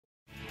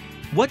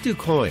What do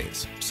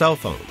coins, cell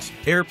phones,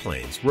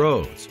 airplanes,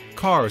 roads,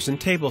 cars, and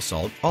table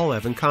salt all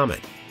have in common?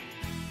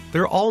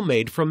 They're all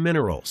made from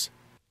minerals.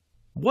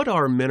 What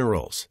are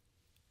minerals?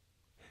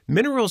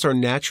 Minerals are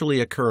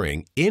naturally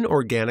occurring,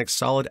 inorganic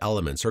solid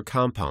elements or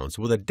compounds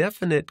with a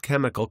definite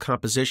chemical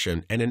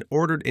composition and an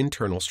ordered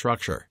internal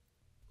structure.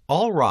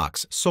 All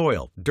rocks,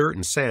 soil, dirt,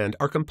 and sand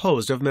are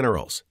composed of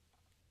minerals.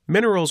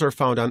 Minerals are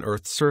found on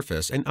Earth's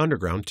surface and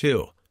underground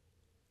too.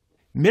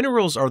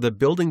 Minerals are the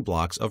building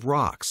blocks of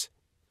rocks.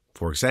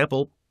 For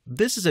example,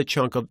 this is a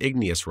chunk of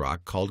igneous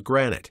rock called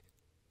granite.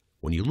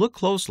 When you look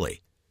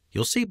closely,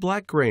 you'll see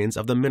black grains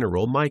of the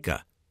mineral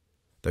mica.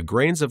 The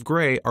grains of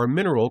gray are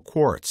mineral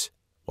quartz,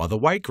 while the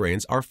white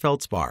grains are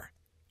feldspar.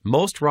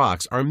 Most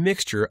rocks are a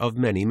mixture of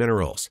many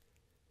minerals.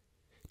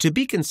 To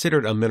be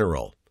considered a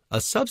mineral, a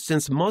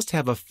substance must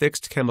have a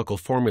fixed chemical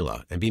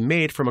formula and be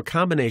made from a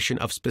combination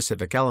of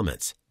specific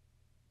elements.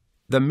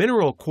 The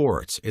mineral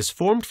quartz is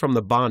formed from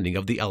the bonding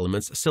of the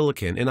elements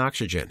silicon and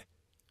oxygen.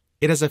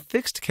 It has a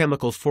fixed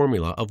chemical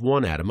formula of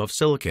 1 atom of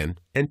silicon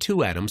and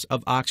 2 atoms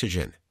of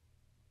oxygen.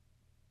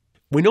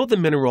 We know the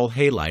mineral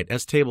halite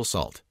as table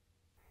salt.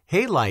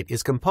 Halite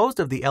is composed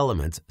of the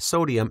elements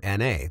sodium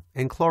Na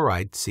and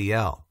chloride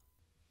Cl.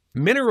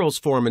 Minerals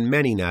form in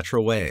many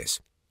natural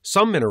ways.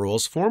 Some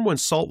minerals form when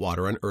salt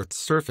water on Earth's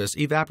surface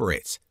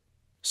evaporates.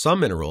 Some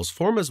minerals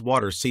form as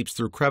water seeps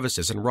through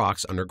crevices in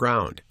rocks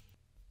underground.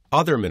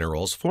 Other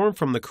minerals form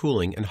from the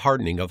cooling and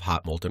hardening of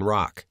hot molten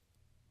rock.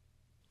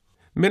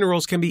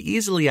 Minerals can be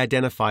easily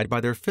identified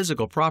by their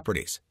physical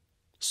properties.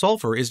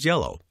 Sulfur is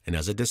yellow and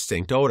has a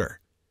distinct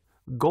odor.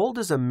 Gold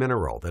is a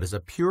mineral that is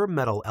a pure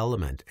metal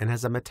element and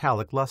has a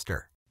metallic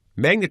luster.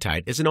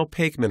 Magnetite is an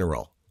opaque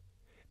mineral.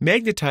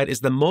 Magnetite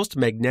is the most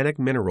magnetic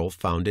mineral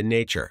found in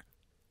nature.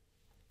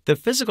 The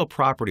physical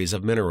properties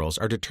of minerals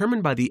are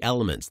determined by the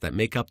elements that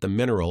make up the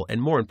mineral and,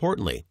 more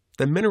importantly,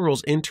 the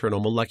mineral's internal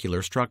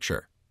molecular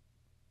structure.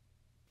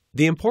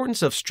 The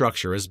importance of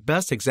structure is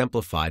best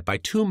exemplified by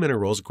 2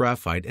 minerals,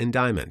 graphite and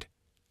diamond.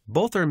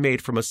 Both are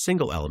made from a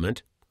single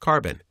element,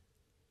 carbon.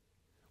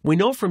 We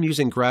know from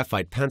using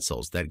graphite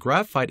pencils that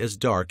graphite is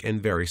dark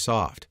and very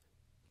soft.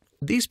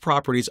 These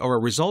properties are a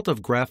result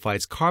of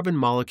graphite's carbon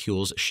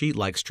molecules'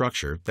 sheet-like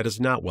structure that is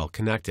not well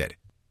connected.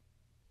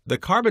 The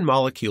carbon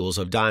molecules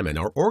of diamond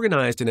are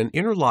organized in an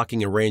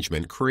interlocking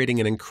arrangement, creating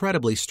an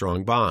incredibly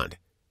strong bond.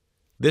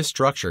 This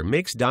structure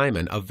makes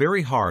diamond a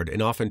very hard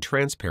and often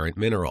transparent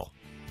mineral.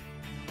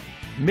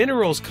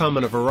 Minerals come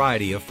in a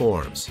variety of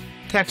forms,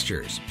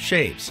 textures,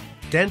 shapes,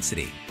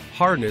 density,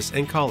 hardness,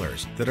 and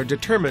colors that are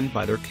determined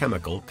by their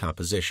chemical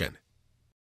composition.